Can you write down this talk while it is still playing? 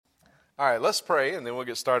All right, let's pray, and then we'll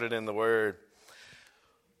get started in the Word.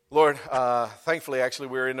 Lord, thankfully, actually,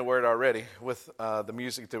 we're in the Word already with the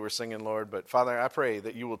music that we're singing, Lord. But, Father, I pray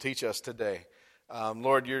that you will teach us today.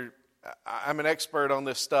 Lord, I'm an expert on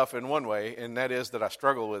this stuff in one way, and that is that I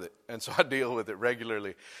struggle with it, and so I deal with it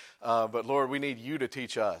regularly. But, Lord, we need you to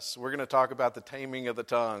teach us. We're going to talk about the taming of the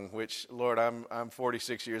tongue, which, Lord, I'm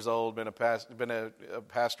 46 years old, been a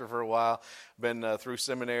pastor for a while, been through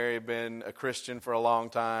seminary, been a Christian for a long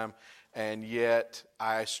time, and yet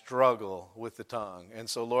I struggle with the tongue. And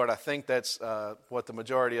so, Lord, I think that's what the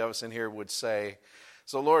majority of us in here would say.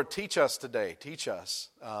 So, Lord, teach us today. Teach us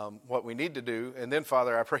what we need to do. And then,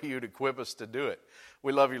 Father, I pray you to equip us to do it.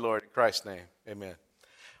 We love you, Lord. In Christ's name, amen.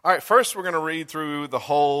 All right, first we're going to read through the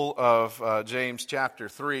whole of James chapter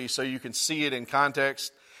 3 so you can see it in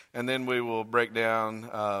context. And then we will break down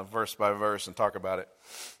verse by verse and talk about it.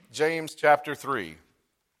 James chapter 3.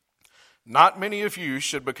 Not many of you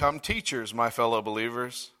should become teachers, my fellow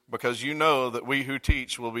believers, because you know that we who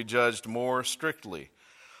teach will be judged more strictly.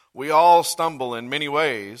 We all stumble in many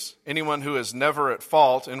ways. Anyone who is never at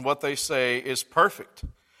fault in what they say is perfect,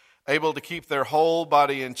 able to keep their whole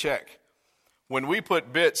body in check. When we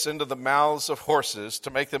put bits into the mouths of horses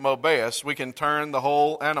to make them obey us, we can turn the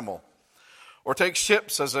whole animal. Or take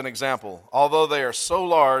ships as an example. Although they are so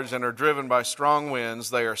large and are driven by strong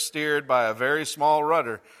winds, they are steered by a very small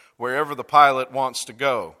rudder wherever the pilot wants to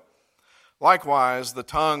go. Likewise, the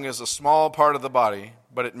tongue is a small part of the body,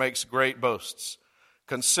 but it makes great boasts.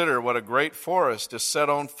 Consider what a great forest is set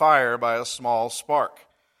on fire by a small spark.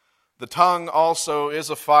 The tongue also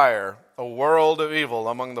is a fire, a world of evil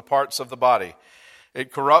among the parts of the body.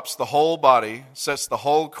 It corrupts the whole body, sets the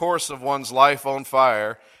whole course of one's life on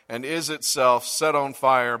fire, and is itself set on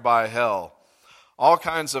fire by hell. All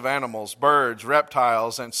kinds of animals, birds,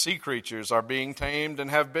 reptiles, and sea creatures are being tamed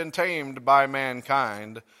and have been tamed by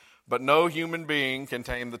mankind, but no human being can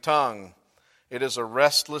tame the tongue. It is a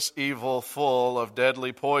restless evil full of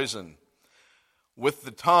deadly poison. With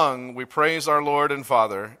the tongue we praise our Lord and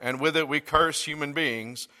Father, and with it we curse human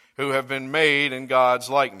beings who have been made in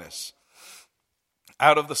God's likeness.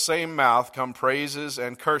 Out of the same mouth come praises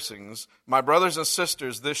and cursings. My brothers and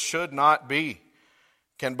sisters, this should not be.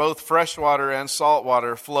 Can both fresh water and salt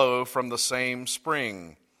water flow from the same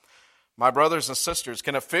spring? My brothers and sisters,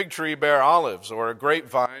 can a fig tree bear olives or a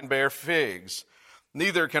grapevine bear figs?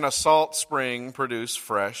 Neither can a salt spring produce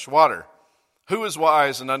fresh water. Who is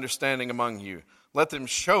wise and understanding among you? Let them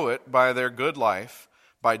show it by their good life,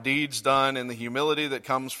 by deeds done in the humility that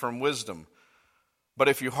comes from wisdom. But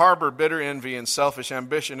if you harbor bitter envy and selfish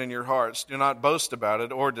ambition in your hearts, do not boast about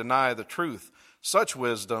it or deny the truth. Such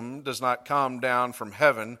wisdom does not come down from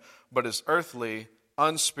heaven, but is earthly,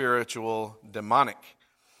 unspiritual, demonic.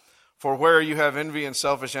 For where you have envy and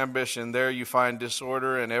selfish ambition, there you find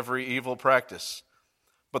disorder and every evil practice.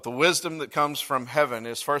 But the wisdom that comes from heaven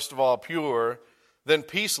is first of all pure, then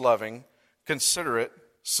peace-loving, considerate,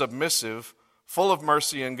 submissive, full of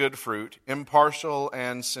mercy and good fruit, impartial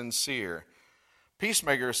and sincere.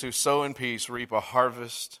 Peacemakers who sow in peace reap a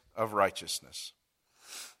harvest of righteousness.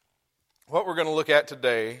 What we're going to look at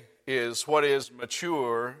today is what is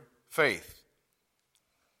mature faith.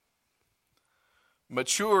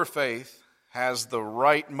 Mature faith has the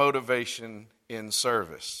right motivation in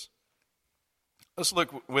service. Let's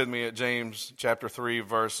look with me at James chapter 3,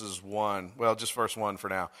 verses 1. Well, just verse 1 for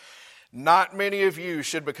now. Not many of you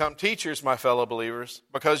should become teachers, my fellow believers,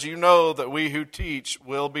 because you know that we who teach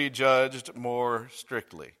will be judged more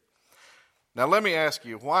strictly. Now let me ask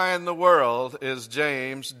you, why in the world is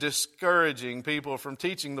James discouraging people from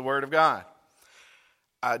teaching the Word of God?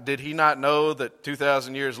 Did he not know that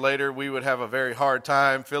 2,000 years later we would have a very hard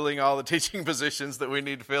time filling all the teaching positions that we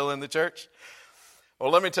need to fill in the church?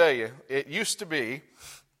 Well, let me tell you, it used to be,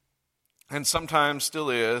 and sometimes still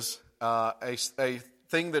is, a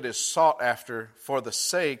thing that is sought after for the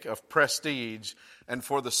sake of prestige and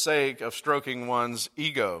for the sake of stroking one's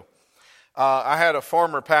ego. I had a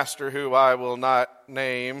former pastor who I will not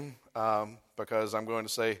name because I'm going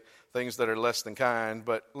to say things that are less than kind,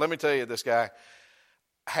 but let me tell you, this guy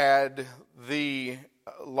had the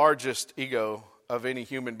largest ego of any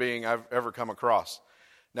human being I've ever come across.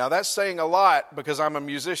 Now, that's saying a lot because I'm a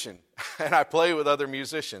musician and I play with other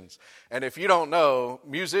musicians. And if you don't know,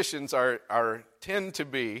 musicians tend to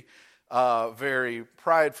be very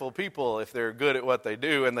prideful people if they're good at what they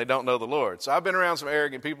do and they don't know the Lord. So I've been around some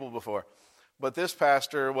arrogant people before. But this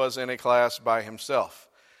pastor was in a class by himself.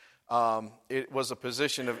 It was a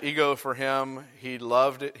position of ego for him. He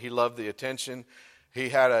loved it. He loved the attention. He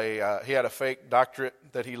had a fake doctorate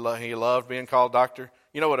that he loved being called doctor.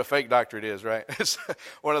 You know what a fake doctorate is, right? It's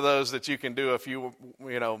one of those that you can do a few,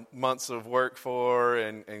 months of work for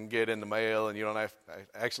and get in the mail, and you don't have to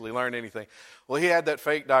actually learn anything. Well, he had that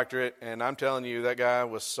fake doctorate, and I'm telling you, that guy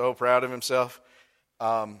was so proud of himself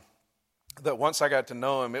that once I got to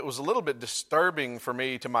know him, it was a little bit disturbing for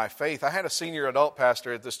me to my faith. I had a senior adult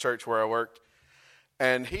pastor at this church where I worked,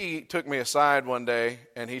 and he took me aside one day,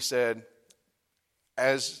 and he said,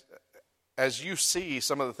 as you see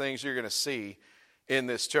some of the things you're going to see in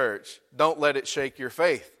this church, don't let it shake your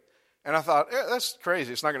faith. And I thought, that's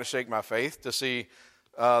crazy. It's not going to shake my faith to see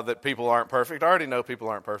that people aren't perfect. I already know people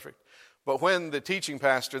aren't perfect. But when the teaching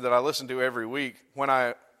pastor that I listen to every week, when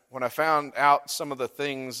I found out some of the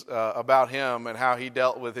things about him and how he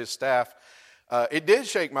dealt with his staff, it did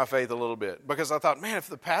shake my faith a little bit, because I thought, man, if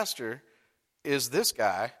the pastor is this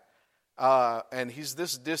guy and he's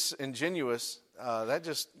this disingenuous, that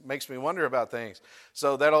just makes me wonder about things.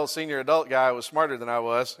 So that old senior adult guy was smarter than I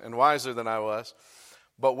was and wiser than I was.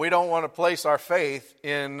 But we don't want to place our faith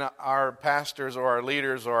in our pastors or our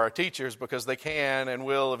leaders or our teachers, because they can and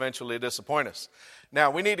will eventually disappoint us. Now,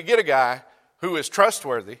 we need to get a guy who is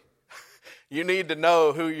trustworthy. You need to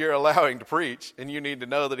know who you're allowing to preach, and you need to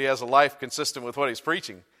know that he has a life consistent with what he's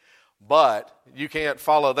preaching. But you can't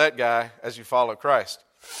follow that guy as you follow Christ.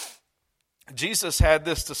 Jesus had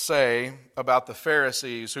this to say about the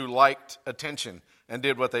Pharisees who liked attention and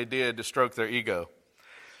did what they did to stroke their ego.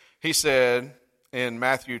 He said in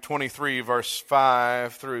Matthew 23, verse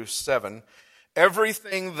 5 through 7,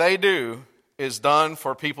 everything they do is done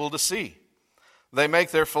for people to see. They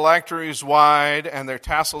make their phylacteries wide and their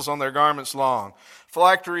tassels on their garments long.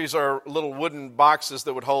 Phylacteries are little wooden boxes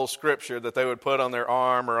that would hold scripture that they would put on their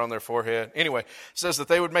arm or on their forehead. Anyway, it says that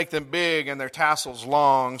they would make them big and their tassels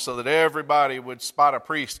long so that everybody would spot a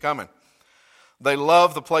priest coming. They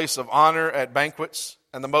love the place of honor at banquets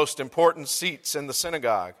and the most important seats in the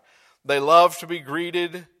synagogue. They love to be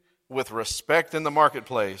greeted with respect in the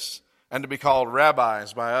marketplace and to be called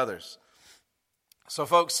rabbis by others. So,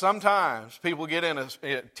 folks, sometimes people get in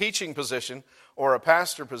a teaching position or a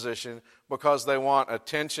pastor position because they want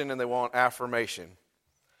attention and they want affirmation.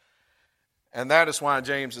 And that is why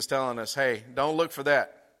James is telling us, hey, don't look for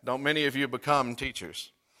that. Don't many of you become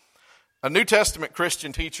teachers. A New Testament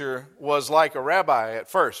Christian teacher was like a rabbi at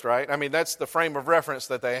first, right? I mean, that's the frame of reference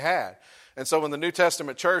that they had. And so when the New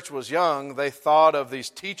Testament church was young, they thought of these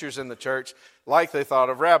teachers in the church like they thought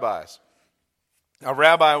of rabbis. A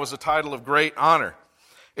rabbi was a title of great honor.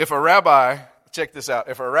 If a rabbi, check this out,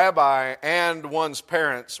 if a rabbi and one's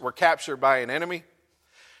parents were captured by an enemy,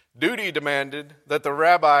 duty demanded that the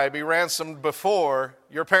rabbi be ransomed before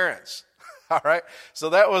your parents. All right?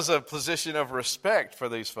 So that was a position of respect for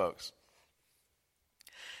these folks.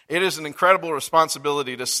 It is an incredible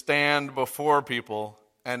responsibility to stand before people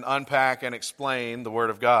and unpack and explain the Word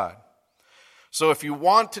of God. So if you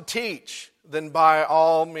want to teach, then by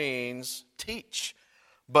all means teach,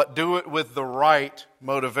 but do it with the right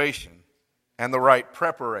motivation and the right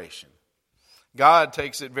preparation. God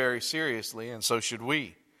takes it very seriously, and so should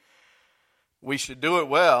we. We should do it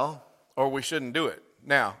well, or we shouldn't do it.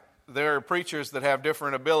 Now, there are preachers that have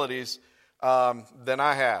different abilities than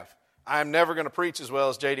I have. I'm never going to preach as well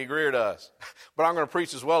as J.D. Greer does, but I'm going to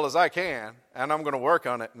preach as well as I can, and I'm going to work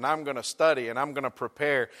on it, and I'm going to study, and I'm going to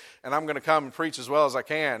prepare, and I'm going to come and preach as well as I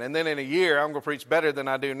can. And then in a year, I'm going to preach better than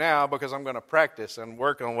I do now because I'm going to practice and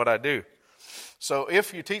work on what I do. So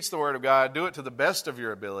if you teach the Word of God, do it to the best of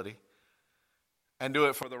your ability and do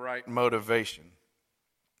it for the right motivation.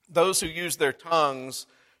 Those who use their tongues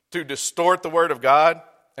to distort the Word of God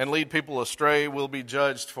and lead people astray will be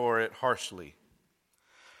judged for it harshly.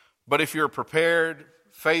 But if you're prepared,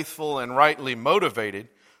 faithful, and rightly motivated,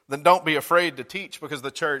 then don't be afraid to teach because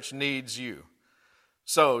the church needs you.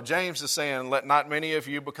 So James is saying, let not many of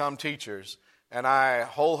you become teachers. And I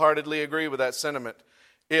wholeheartedly agree with that sentiment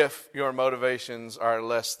if your motivations are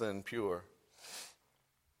less than pure.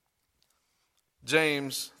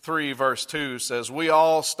 James 3 verse 2 says, we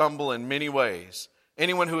all stumble in many ways.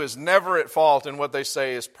 Anyone who is never at fault in what they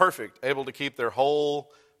say is perfect, able to keep their whole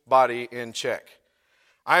body in check.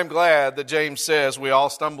 I'm glad that James says we all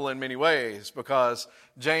stumble in many ways, because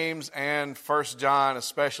James and 1 John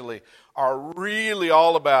especially are really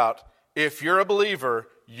all about, if you're a believer,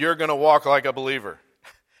 you're going to walk like a believer.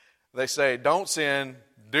 They say, don't sin,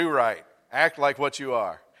 do right, act like what you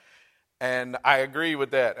are. And I agree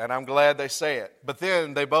with that, and I'm glad they say it. But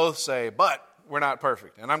then they both say, but we're not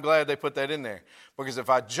perfect. And I'm glad they put that in there, because if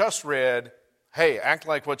I just read, hey, act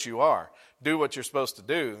like what you are, do what you're supposed to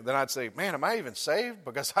do, then I'd say, man, am I even saved?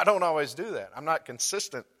 Because I don't always do that. I'm not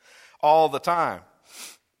consistent all the time.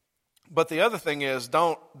 But the other thing is,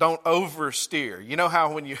 don't oversteer. You know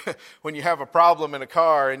how when you when you have a problem in a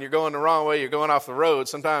car and you're going the wrong way, you're going off the road,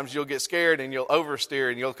 sometimes you'll get scared and you'll oversteer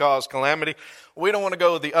and you'll cause calamity. We don't want to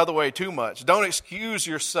go the other way too much. Don't excuse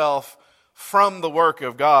yourself from the work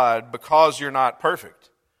of God because you're not perfect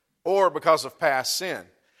or because of past sin.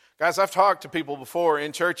 Guys, I've talked to people before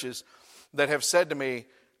in churches that have said to me,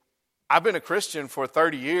 I've been a Christian for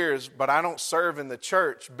 30 years, but I don't serve in the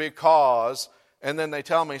church because... And then they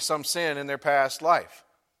tell me some sin in their past life.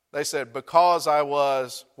 They said, because I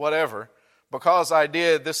was whatever, because I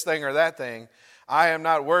did this thing or that thing, I am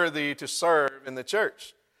not worthy to serve in the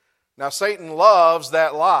church. Now, Satan loves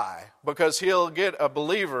that lie because he'll get a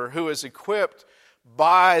believer who is equipped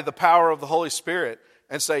by the power of the Holy Spirit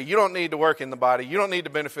and say, you don't need to work in the body, you don't need to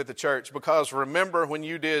benefit the church because remember when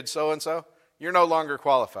you did so-and-so, you're no longer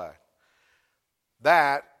qualified.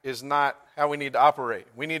 That is not how we need to operate.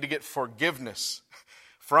 We need to get forgiveness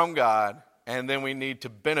from God, and then we need to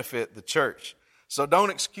benefit the church. So don't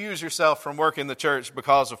excuse yourself from working the church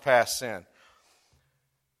because of past sin.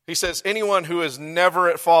 He says, anyone who is never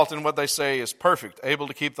at fault in what they say is perfect, able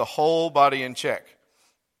to keep the whole body in check.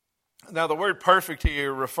 Now, the word perfect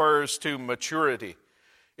here refers to maturity.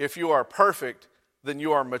 If you are perfect, then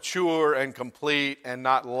you are mature and complete and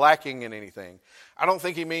not lacking in anything. I don't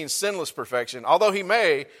think he means sinless perfection, although he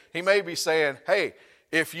may be saying, hey,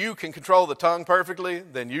 if you can control the tongue perfectly,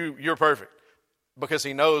 then you're perfect, because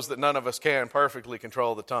he knows that none of us can perfectly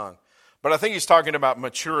control the tongue. But I think he's talking about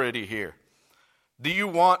maturity here. Do you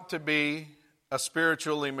want to be a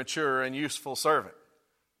spiritually mature and useful servant?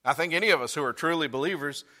 I think any of us who are truly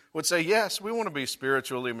believers would say, yes, we want to be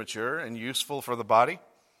spiritually mature and useful for the body.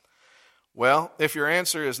 Well, if your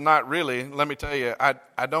answer is not really, let me tell you,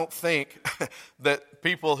 I don't think that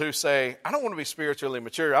people who say, I don't want to be spiritually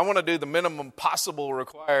mature, I want to do the minimum possible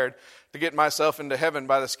required to get myself into heaven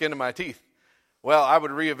by the skin of my teeth. Well, I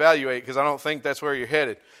would reevaluate because I don't think that's where you're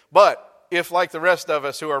headed. But if, like the rest of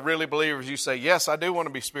us who are really believers, you say, yes, I do want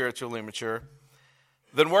to be spiritually mature,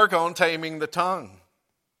 then work on taming the tongue.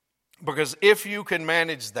 Because if you can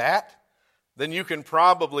manage that, then you can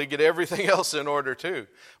probably get everything else in order too,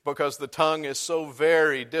 because the tongue is so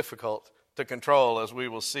very difficult to control, as we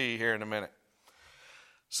will see here in a minute.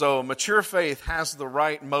 So mature faith has the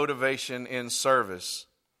right motivation in service,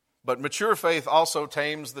 but mature faith also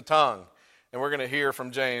tames the tongue, and we're going to hear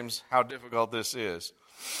from James how difficult this is.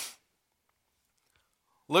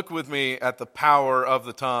 Look with me at the power of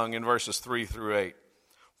the tongue in verses 3 through 8.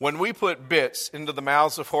 When we put bits into the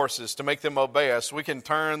mouths of horses to make them obey us, we can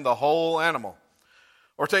turn the whole animal.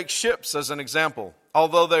 Or take ships as an example.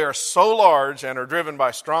 Although they are so large and are driven by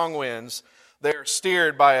strong winds, they are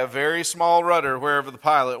steered by a very small rudder wherever the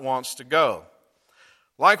pilot wants to go.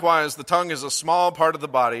 Likewise, the tongue is a small part of the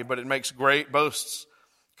body, but it makes great boasts.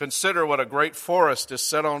 Consider what a great forest is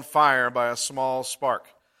set on fire by a small spark.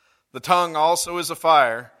 The tongue also is a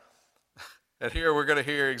fire. And here we're going to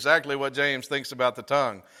hear exactly what James thinks about the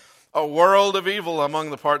tongue. A world of evil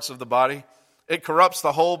among the parts of the body. It corrupts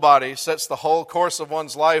the whole body, sets the whole course of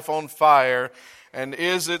one's life on fire, and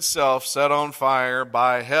is itself set on fire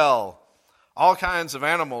by hell. All kinds of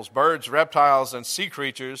animals, birds, reptiles, and sea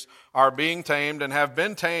creatures are being tamed and have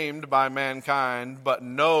been tamed by mankind, but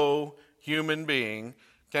no human being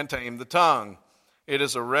can tame the tongue. It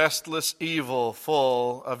is a restless evil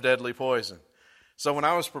full of deadly poison. So when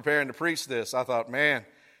I was preparing to preach this, I thought, man,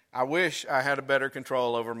 I wish I had a better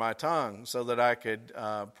control over my tongue so that I could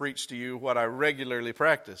preach to you what I regularly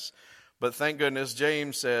practice. But thank goodness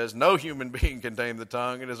James says no human being can tame the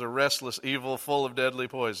tongue. It is a restless evil full of deadly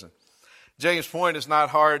poison. James' point is not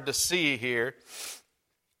hard to see here.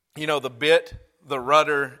 You know, the bit, the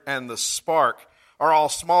rudder, and the spark are all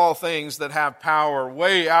small things that have power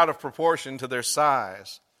way out of proportion to their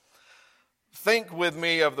size. Think with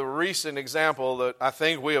me of the recent example that I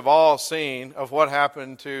think we have all seen of what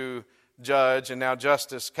happened to Judge and now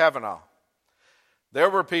Justice Kavanaugh. There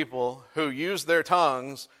were people who used their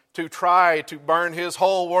tongues to try to burn his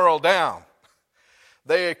whole world down.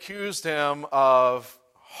 They accused him of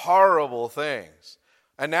horrible things.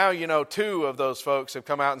 And now, you know, 2 of those folks have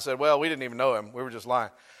come out and said, well, we didn't even know him. We were just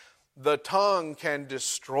lying. The tongue can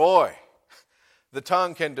destroy. The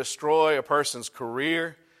tongue can destroy a person's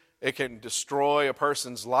career. It can destroy a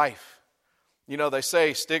person's life. You know, they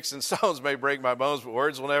say sticks and stones may break my bones, but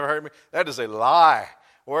words will never hurt me. That is a lie.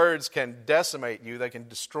 Words can decimate you. They can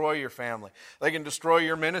destroy your family. They can destroy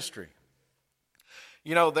your ministry.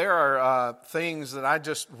 You know, there are things that I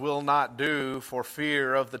just will not do for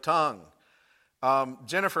fear of the tongue.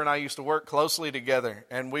 Jennifer and I used to work closely together,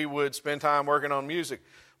 and we would spend time working on music.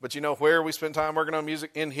 But you know where we spend time working on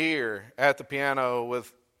music? In here, at the piano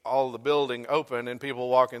with all the building open and people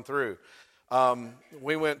walking through.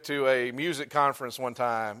 We went to a music conference one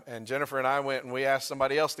time, and Jennifer and I went, and we asked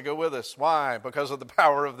somebody else to go with us. Why? Because of the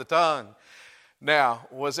power of the tongue. Now,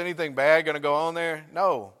 was anything bad going to go on there?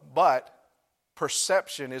 No, but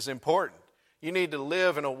perception is important. You need to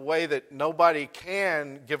live in a way that nobody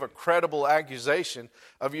can give a credible accusation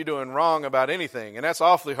of you doing wrong about anything, and that's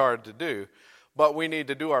awfully hard to do, but we need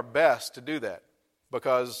to do our best to do that.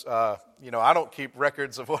 Because, I don't keep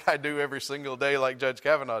records of what I do every single day like Judge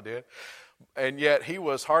Kavanaugh did. And yet he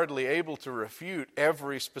was hardly able to refute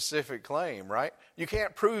every specific claim, right? You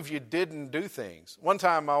can't prove you didn't do things. One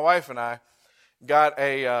time my wife and I got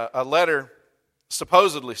a letter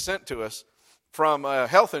supposedly sent to us from a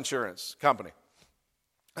health insurance company.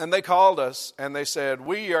 And they called us and they said,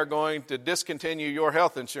 we are going to discontinue your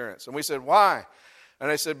health insurance. And we said, why? And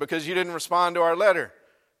they said, because you didn't respond to our letter.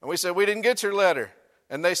 And we said, we didn't get your letter.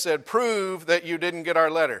 And they said, prove that you didn't get our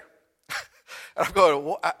letter. And I'm going,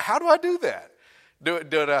 well, how do I do that?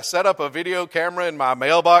 Did I set up a video camera in my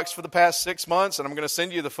mailbox for the past 6 months and I'm going to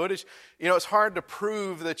send you the footage? It's hard to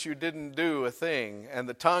prove that you didn't do a thing. And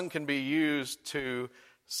the tongue can be used to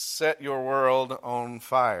set your world on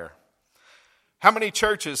fire. How many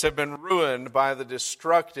churches have been ruined by the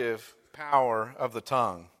destructive power of the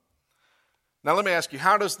tongue? Now let me ask you,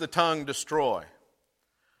 how does the tongue destroy?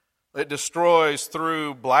 It destroys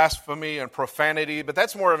through blasphemy and profanity, but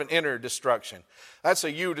that's more of an inner destruction. That's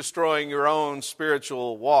you destroying your own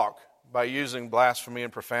spiritual walk by using blasphemy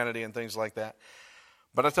and profanity and things like that.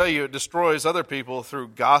 But I tell you, it destroys other people through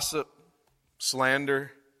gossip,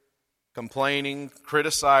 slander, complaining,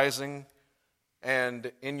 criticizing, and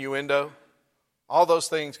innuendo. All those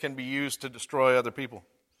things can be used to destroy other people.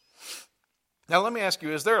 Now let me ask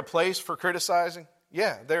you, is there a place for criticizing?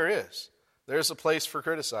 Yeah, there is. There's a place for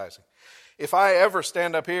criticizing. If I ever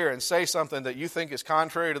stand up here and say something that you think is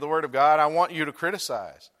contrary to the Word of God, I want you to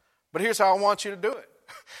criticize. But here's how I want you to do it.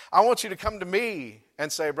 I want you to come to me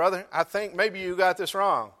and say, brother, I think maybe you got this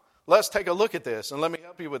wrong. Let's take a look at this and let me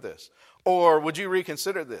help you with this. Or would you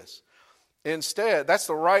reconsider this? Instead, that's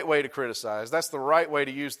the right way to criticize. That's the right way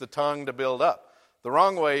to use the tongue to build up. The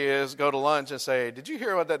wrong way is go to lunch and say, did you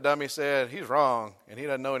hear what that dummy said? He's wrong and he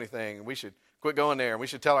doesn't know anything. We should quit going there, and we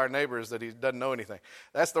should tell our neighbors that he doesn't know anything.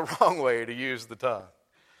 That's the wrong way to use the tongue.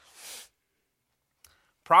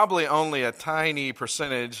 Probably only a tiny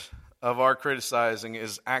percentage of our criticizing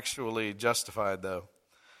is actually justified, though.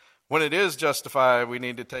 When it is justified, we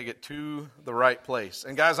need to take it to the right place.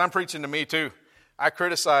 And guys, I'm preaching to me too. I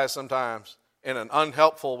criticize sometimes in an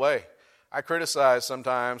unhelpful way. I criticize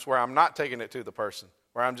sometimes where I'm not taking it to the person,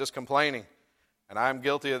 where I'm just complaining. And I'm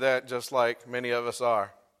guilty of that just like many of us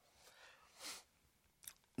are.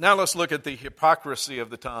 Now let's look at the hypocrisy of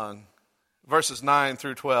the tongue. Verses 9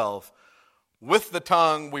 through 12. With the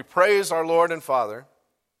tongue we praise our Lord and Father,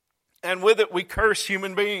 and with it we curse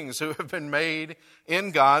human beings who have been made in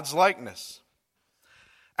God's likeness.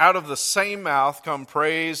 Out of the same mouth come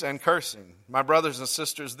praise and cursing. My brothers and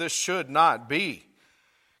sisters, this should not be.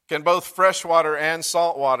 Can both fresh water and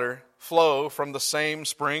salt water flow from the same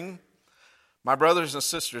spring? My brothers and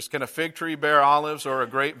sisters, can a fig tree bear olives or a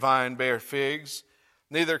grapevine bear figs?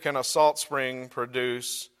 Neither can a salt spring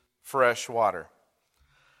produce fresh water.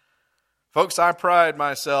 Folks, I pride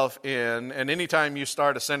myself in, and anytime you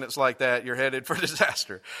start a sentence like that, you're headed for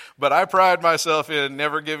disaster. But I pride myself in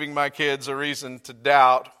never giving my kids a reason to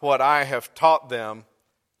doubt what I have taught them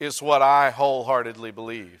is what I wholeheartedly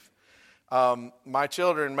believe. My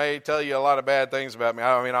children may tell you a lot of bad things about me.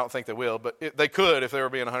 I don't think they will, but they could if they were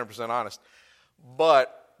being 100% honest.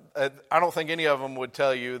 But I don't think any of them would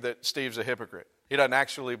tell you that Steve's a hypocrite. He doesn't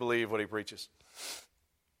actually believe what he preaches.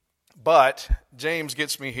 But James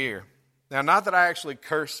gets me here. Now, not that I actually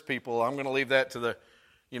curse people. I'm going to leave that to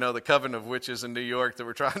the coven of witches in New York that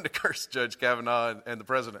were trying to curse Judge Kavanaugh and the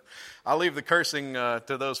president. I'll leave the cursing to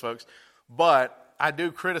those folks. But I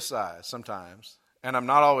do criticize sometimes, and I'm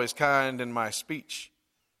not always kind in my speech.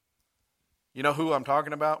 You know who I'm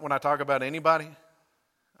talking about when I talk about anybody?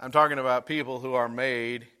 I'm talking about people who are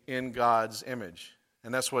made in God's image.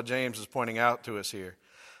 And that's what James is pointing out to us here.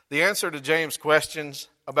 The answer to James' questions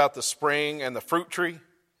about the spring and the fruit tree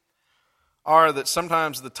are that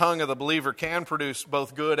sometimes the tongue of the believer can produce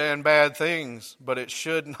both good and bad things, but it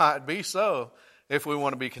should not be so if we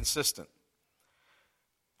want to be consistent.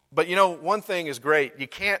 But one thing is great. You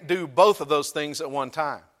can't do both of those things at one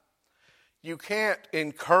time. You can't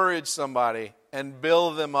encourage somebody and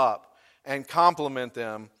build them up and compliment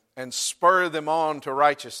them and spur them on to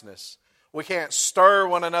righteousness. We can't stir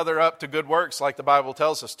one another up to good works like the Bible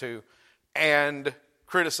tells us to and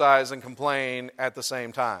criticize and complain at the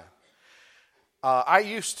same time. I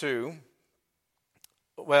used to,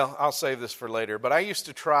 well, I'll save this for later, but I used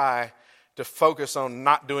to try to focus on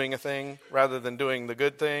not doing a thing rather than doing the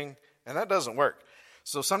good thing, and that doesn't work.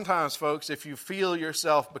 So sometimes, folks, if you feel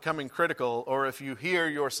yourself becoming critical, or if you hear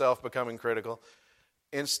yourself becoming critical,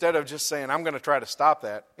 instead of just saying, I'm going to try to stop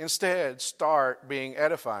that, instead start being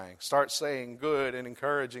edifying. Start saying good and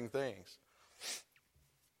encouraging things.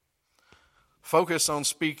 Focus on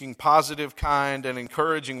speaking positive, kind, and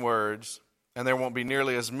encouraging words, and there won't be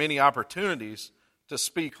nearly as many opportunities to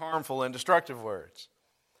speak harmful and destructive words.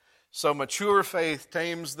 So mature faith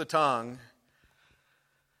tames the tongue,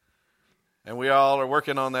 and we all are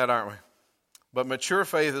working on that, aren't we? But mature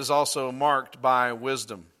faith is also marked by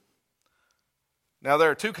wisdom. Now,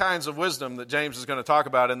 there are two kinds of wisdom that James is going to talk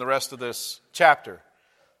about in the rest of this chapter.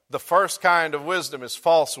 The first kind of wisdom is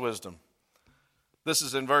false wisdom. This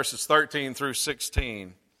is in verses 13 through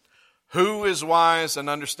 16. Who is wise and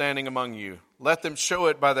understanding among you? Let them show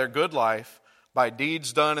it by their good life, by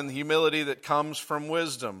deeds done in the humility that comes from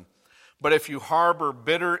wisdom. But if you harbor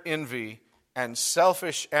bitter envy and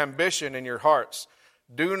selfish ambition in your hearts,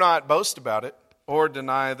 do not boast about it or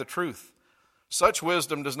deny the truth. Such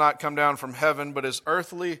wisdom does not come down from heaven, but is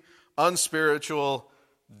earthly, unspiritual,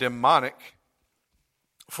 demonic.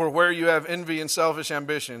 For where you have envy and selfish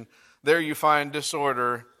ambition, there you find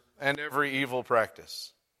disorder and every evil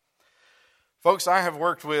practice. Folks, I have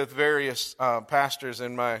worked with various pastors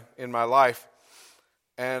in my life,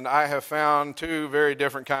 and I have found two very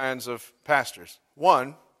different kinds of pastors.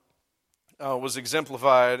 One was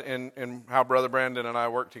exemplified in how Brother Brandon and I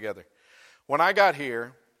worked together. When I got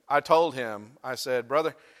here, I told him, I said,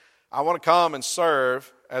 brother, I want to come and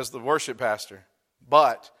serve as the worship pastor,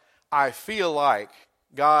 but I feel like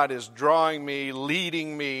God is drawing me,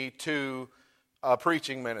 leading me to a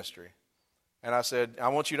preaching ministry. And I said, I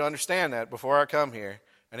want you to understand that before I come here.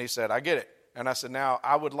 And he said, I get it. And I said, now,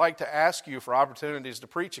 I would like to ask you for opportunities to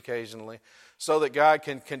preach occasionally so that God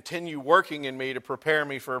can continue working in me to prepare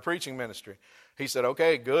me for a preaching ministry. He said,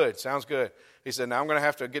 okay, good, sounds good. He said, now I'm going to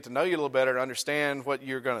have to get to know you a little better to understand what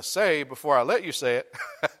you're going to say before I let you say it,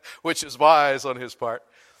 which is wise on his part.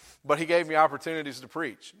 But he gave me opportunities to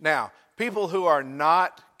preach. Now, people who are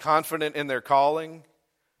not confident in their calling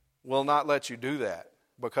will not let you do that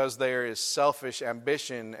because there is selfish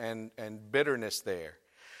ambition and bitterness there.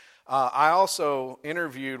 I also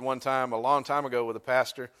interviewed one time, a long time ago, with a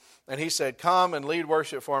pastor, and he said, come and lead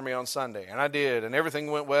worship for me on Sunday. And I did, and everything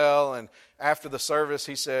went well. And after the service,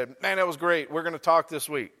 he said, man, that was great. We're going to talk this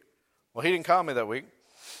week. Well, he didn't call me that week.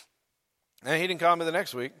 And he didn't call me the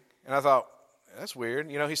next week. And I thought, that's weird.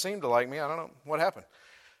 You know, he seemed to like me. I don't know what happened.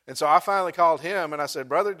 And so I finally called him, and I said,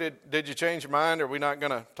 brother, did you change your mind? Are we not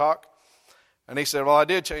going to talk? And he said, well, I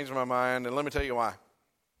did change my mind, and let me tell you why.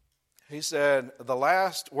 He said, the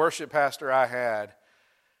last worship pastor I had,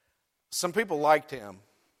 some people liked him.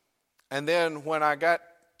 And then when I got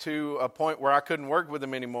to a point where I couldn't work with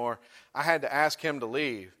him anymore, I had to ask him to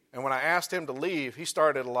leave. And when I asked him to leave, he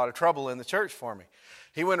started a lot of trouble in the church for me.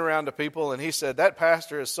 He went around to people and he said, that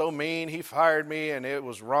pastor is so mean, he fired me and it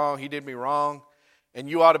was wrong, he did me wrong, and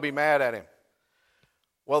you ought to be mad at him.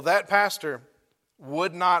 Well, that pastor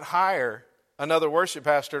would not hire another worship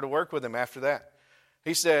pastor to work with him after that.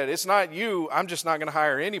 He said, it's not you, I'm just not going to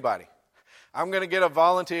hire anybody. I'm going to get a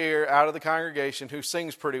volunteer out of the congregation who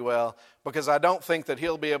sings pretty well because I don't think that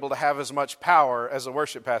he'll be able to have as much power as a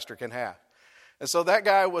worship pastor can have. And so that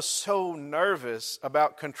guy was so nervous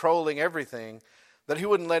about controlling everything that he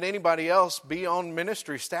wouldn't let anybody else be on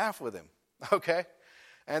ministry staff with him. Okay?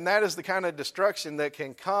 And that is the kind of destruction that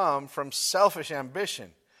can come from selfish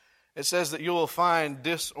ambition. It says that you will find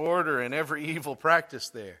disorder and every evil practice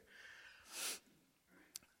there.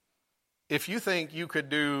 If you think you could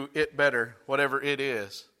do it better, whatever it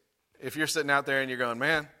is, if you're sitting out there and you're going,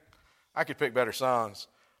 man, I could pick better songs.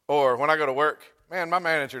 Or when I go to work, man, my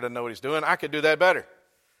manager doesn't know what he's doing. I could do that better.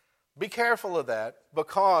 Be careful of that,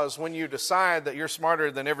 because when you decide that you're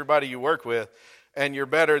smarter than everybody you work with and you're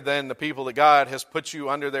better than the people that God has put you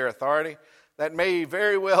under their authority, that may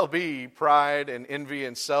very well be pride and envy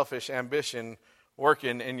and selfish ambition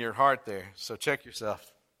working in your heart there. So check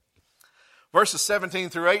yourself. Verses 17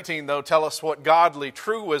 through 18, though, tell us what godly,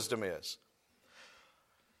 true wisdom is.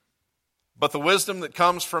 But the wisdom that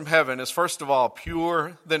comes from heaven is first of all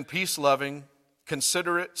pure, then peace-loving,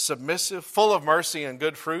 considerate, submissive, full of mercy and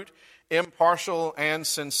good fruit, impartial and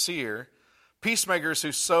sincere. Peacemakers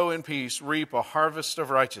who sow in peace reap a harvest of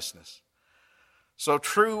righteousness. So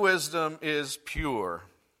true wisdom is pure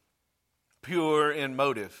in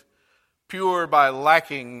motive. Pure by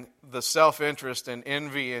lacking the self-interest and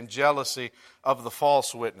envy and jealousy of the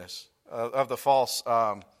false witness, of the false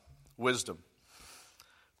wisdom.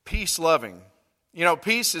 Peace-loving. You know,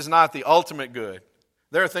 peace is not the ultimate good.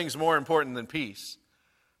 There are things more important than peace.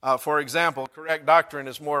 For example, correct doctrine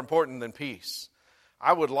is more important than peace.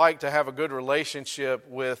 I would like to have a good relationship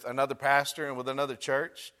with another pastor and with another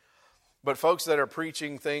church. But folks that are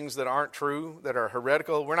preaching things that aren't true, that are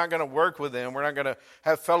heretical, we're not going to work with them. We're not going to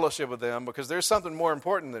have fellowship with them because there's something more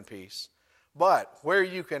important than peace. But where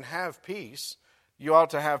you can have peace, you ought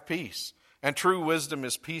to have peace. And true wisdom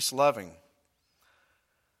is peace-loving.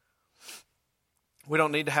 We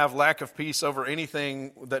don't need to have lack of peace over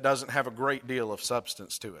anything that doesn't have a great deal of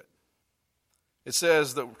substance to it. It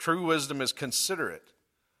says that true wisdom is considerate.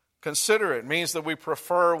 Considerate means that we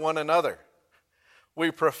prefer one another. We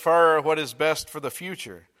prefer what is best for the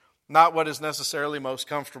future, not what is necessarily most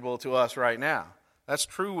comfortable to us right now. That's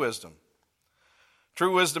true wisdom.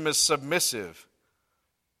 True wisdom is submissive.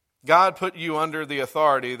 God put you under the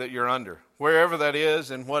authority that you're under. Wherever that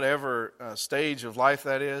is, in whatever stage of life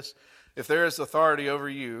that is, if there is authority over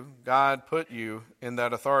you, God put you in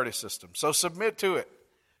that authority system. So submit to it.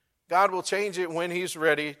 God will change it when He's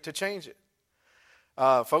ready to change it.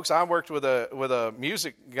 Folks, I worked with a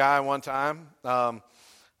music guy one time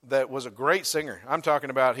that was a great singer. I'm talking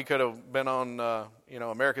about he could have been on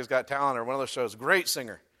America's Got Talent or one of those shows. Great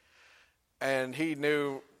singer. And he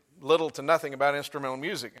knew little to nothing about instrumental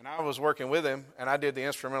music. And I was working with him, and I did the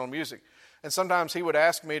instrumental music. And sometimes he would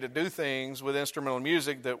ask me to do things with instrumental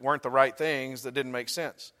music that weren't the right things, that didn't make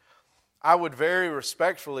sense. I would very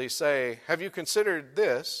respectfully say, have you considered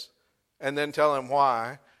this? And then tell him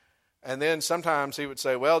why. And then sometimes he would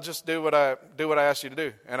say, well, just do what I asked you to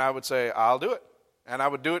do. And I would say, I'll do it. And I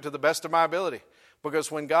would do it to the best of my ability.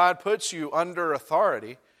 Because when God puts you under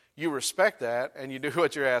authority, you respect that and you do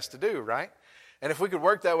what you're asked to do, right? And if we could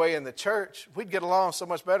work that way in the church, we'd get along so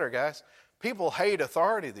much better, guys. People hate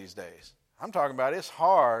authority these days. I'm talking about it's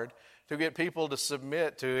hard to get people to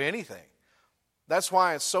submit to anything. That's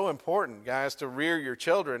why it's so important, guys, to rear your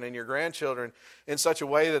children and your grandchildren in such a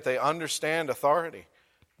way that they understand authority.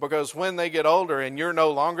 Because when they get older and you're no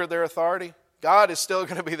longer their authority, God is still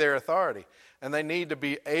going to be their authority. And they need to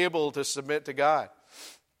be able to submit to God.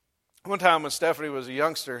 One time when Stephanie was a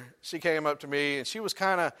youngster, she came up to me and she was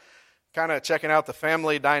kind of checking out the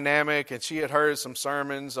family dynamic, and she had heard some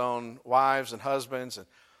sermons on wives and husbands. And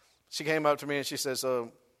she came up to me and she says,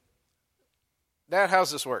 Dad,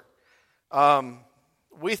 how's this work?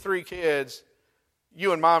 We 3 kids,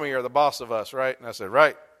 you and Mommy are the boss of us, right? And I said,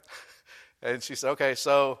 right. And she said, okay,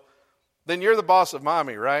 so then you're the boss of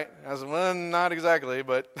Mommy, right? I said, well, not exactly,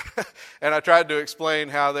 but and I tried to explain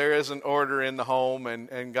how there is an order in the home,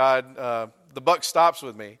 and God, the buck stops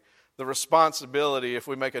with me. The responsibility, if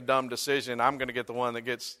we make a dumb decision, I'm going to get the one that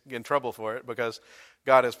gets in trouble for it because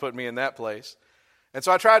God has put me in that place. And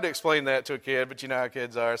so I tried to explain that to a kid, but you know how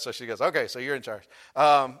kids are. So she goes, okay, so you're in charge.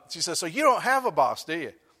 She says, so you don't have a boss, do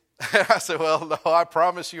you? I said, well, no, I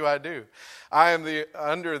promise you I do. I am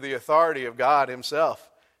under the authority of God Himself.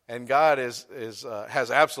 And God has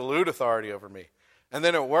absolute authority over me. And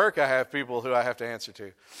then at work, I have people who I have to answer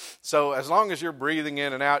to. So as long as you're breathing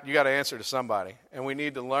in and out, you got to answer to somebody. And we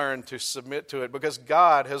need to learn to submit to it because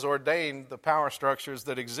God has ordained the power structures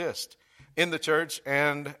that exist in the church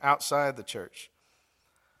and outside the church.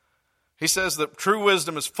 He says that true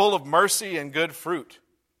wisdom is full of mercy and good fruit.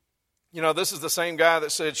 You know, this is the same guy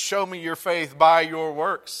that said, show me your faith by your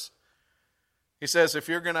works. He says if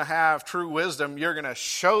you're going to have true wisdom, you're going to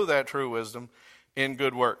show that true wisdom in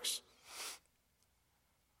good works.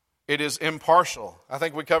 It is impartial. I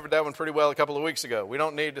think we covered that one pretty well a couple of weeks ago. We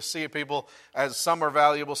don't need to see people as some are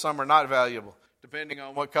valuable, some are not valuable, depending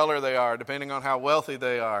on what color they are, depending on how wealthy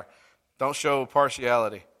they are. Don't show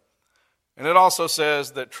partiality. And it also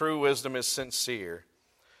says that true wisdom is sincere.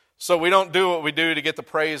 So we don't do what we do to get the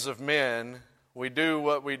praise of men. We do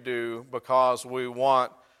what we do because we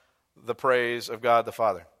want the praise of God the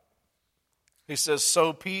Father. He says,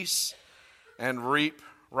 sow peace and reap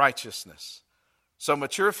righteousness. So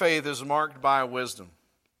mature faith is marked by wisdom.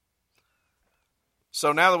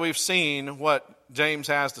 So now that we've seen what James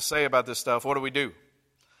has to say about this stuff, what do we do?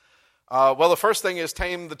 Well, the first thing is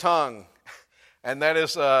tame the tongue. And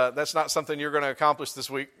that's not something you're going to accomplish this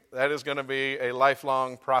week. That is going to be a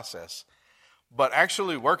lifelong process. But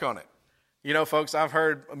actually work on it. You know, folks, I've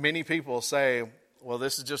heard many people say, well,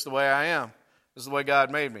 this is just the way I am. This is the way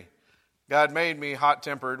God made me. God made me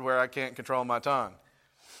hot-tempered where I can't control my tongue.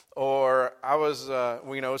 Or I was,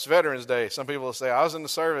 it's Veterans Day. Some people will say, I was in the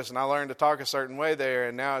service and I learned to talk a certain way there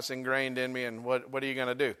and now it's ingrained in me, and what are you going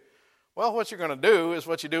to do? Well, what you're going to do is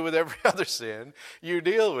what you do with every other sin. You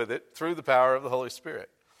deal with it through the power of the Holy Spirit.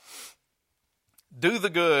 Do the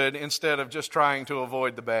good instead of just trying to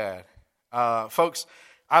avoid the bad. Folks,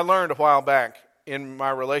 I learned a while back in my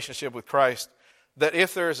relationship with Christ that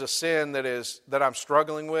if there is a sin that I'm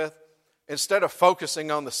struggling with, instead of focusing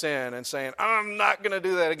on the sin and saying, I'm not going to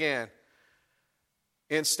do that again,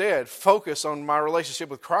 instead, focus on my relationship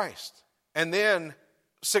with Christ. And then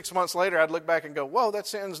 6 months later, I'd look back and go, whoa, that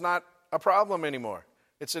sin's not a problem anymore.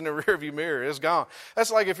 It's in the rearview mirror. It's gone.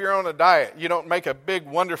 That's like if you're on a diet. You don't make a big,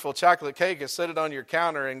 wonderful chocolate cake and set it on your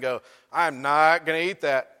counter and go, I'm not going to eat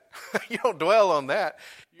that. You don't dwell on that.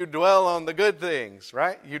 You dwell on the good things,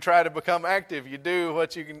 right? You try to become active. You do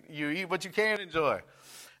what you can. You eat what you can enjoy.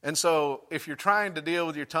 And so if you're trying to deal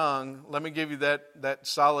with your tongue, let me give you that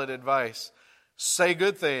solid advice. Say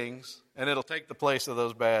good things, and it'll take the place of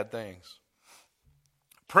those bad things.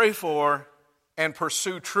 Pray for and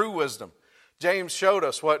pursue true wisdom. James showed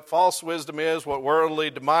us what false wisdom is, what worldly,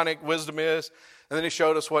 demonic wisdom is, and then he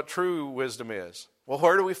showed us what true wisdom is. Well,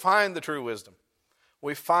 where do we find the true wisdom?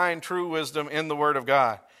 We find true wisdom in the Word of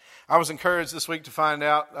God. I was encouraged this week to find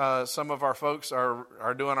out some of our folks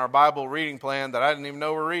are doing our Bible reading plan that I didn't even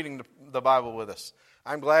know were reading the Bible with us.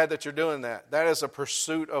 I'm glad that you're doing that. That is a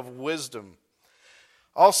pursuit of wisdom.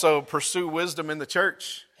 Also, pursue wisdom in the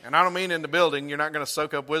church. And I don't mean in the building. You're not going to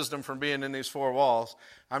soak up wisdom from being in these four walls.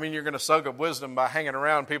 I mean you're going to soak up wisdom by hanging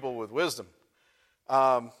around people with wisdom.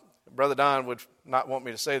 Brother Don would not want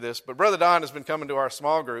me to say this, but Brother Don has been coming to our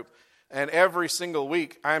small group, and every single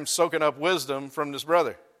week I'm soaking up wisdom from this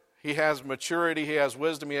brother. He has maturity, he has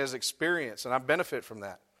wisdom, he has experience, and I benefit from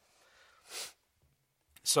that.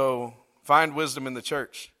 So find wisdom in the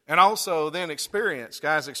church. And also then experience.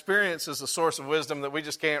 Guys, experience is the source of wisdom that we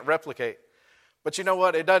just can't replicate. But you know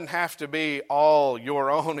what? It doesn't have to be all your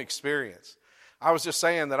own experience. I was just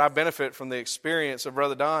saying that I benefit from the experience of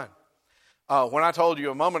Brother Don. When I told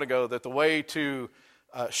you a moment ago that the way to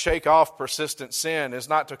shake off persistent sin is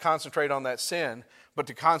not to concentrate on that sin, but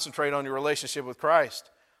to concentrate on your relationship with Christ.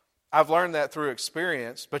 I've learned that through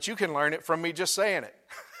experience, but you can learn it from me just saying it.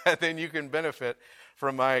 And then you can benefit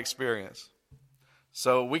from my experience.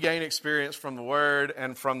 So we gain experience from the Word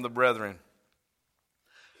and from the brethren.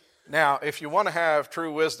 Now, if you want to have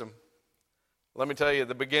true wisdom, let me tell you,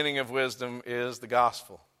 the beginning of wisdom is the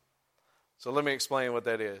gospel. So let me explain what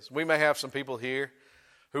that is. We may have some people here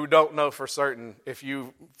who don't know for certain if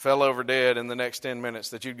you fell over dead in the next 10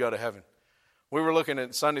 minutes that you'd go to heaven. We were looking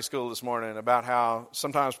at Sunday school this morning about how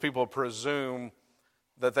sometimes people presume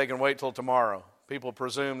that they can wait till tomorrow. People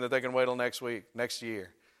presume that they can wait till next week, next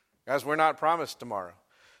year. Guys, we're not promised tomorrow.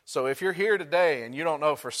 So if you're here today and you don't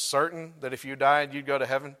know for certain that if you died you'd go to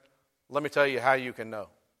heaven, let me tell you how you can know.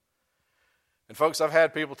 And folks, I've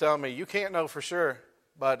had people tell me, you can't know for sure,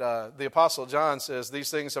 but the Apostle John says,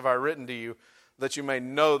 these things have I written to you that you may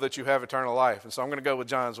know that you have eternal life. And so I'm going to go with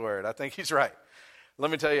John's word. I think he's right.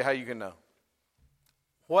 Let me tell you how you can know.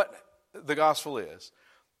 What the gospel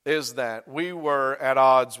is that we were at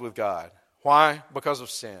odds with God. Why? Because of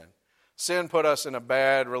sin. Sin put us in a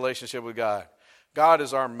bad relationship with God. God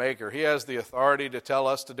is our maker. He has the authority to tell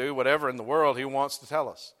us to do whatever in the world He wants to tell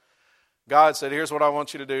us. God said, here's what I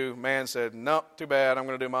want you to do. Man said, no, too bad, I'm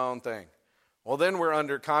going to do my own thing. Well, then we're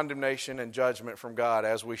under condemnation and judgment from God,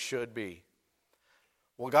 as we should be.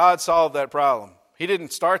 Well, God solved that problem. He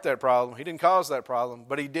didn't start that problem. He didn't cause that problem,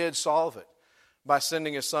 but He did solve it by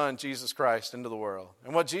sending His Son, Jesus Christ, into the world.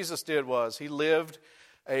 And what Jesus did was He lived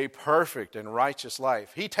a perfect and righteous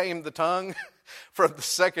life. He tamed the tongue from the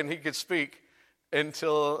second He could speak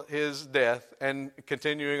until His death and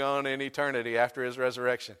continuing on in eternity after His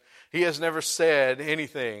resurrection. He has never said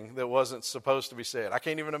anything that wasn't supposed to be said. I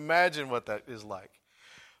can't even imagine what that is like.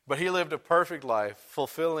 But He lived a perfect life,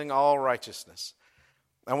 fulfilling all righteousness.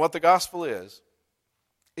 And what the gospel is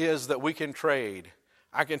that we can trade.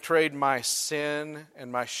 I can trade my sin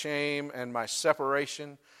and my shame and my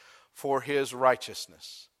separation for His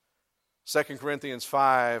righteousness. 2 Corinthians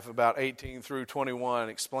 5, about 18 through 21,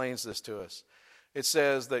 explains this to us. It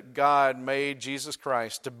says that God made Jesus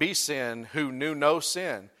Christ to be sin who knew no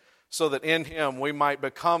sin, so that in Him we might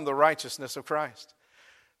become the righteousness of Christ.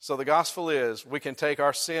 So the gospel is we can take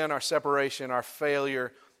our sin, our separation, our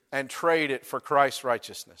failure, and trade it for Christ's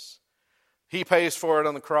righteousness. He pays for it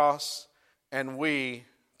on the cross, and we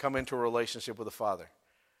come into a relationship with the Father.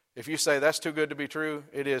 If you say that's too good to be true,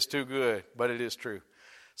 it is too good, but it is true.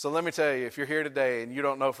 So let me tell you, if you're here today and you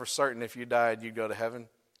don't know for certain if you died you'd go to heaven,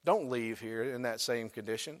 don't leave here in that same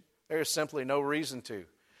condition. There is simply no reason to.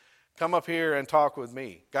 Come up here and talk with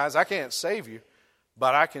me. Guys, I can't save you,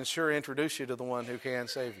 but I can sure introduce you to the one who can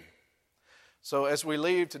save you. So as we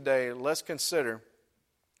leave today, let's consider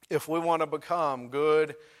if we want to become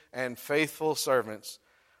good and faithful servants,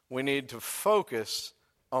 we need to focus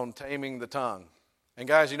on taming the tongue. And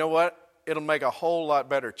guys, you know what? it'll make a whole lot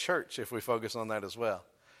better church if we focus on that as well,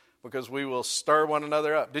 because we will stir one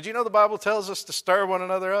another up. Did you know the Bible tells us to stir one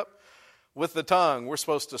another up? With the tongue, we're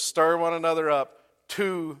supposed to stir one another up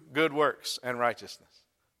to good works and righteousness.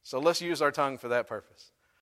 So let's use our tongue for that purpose.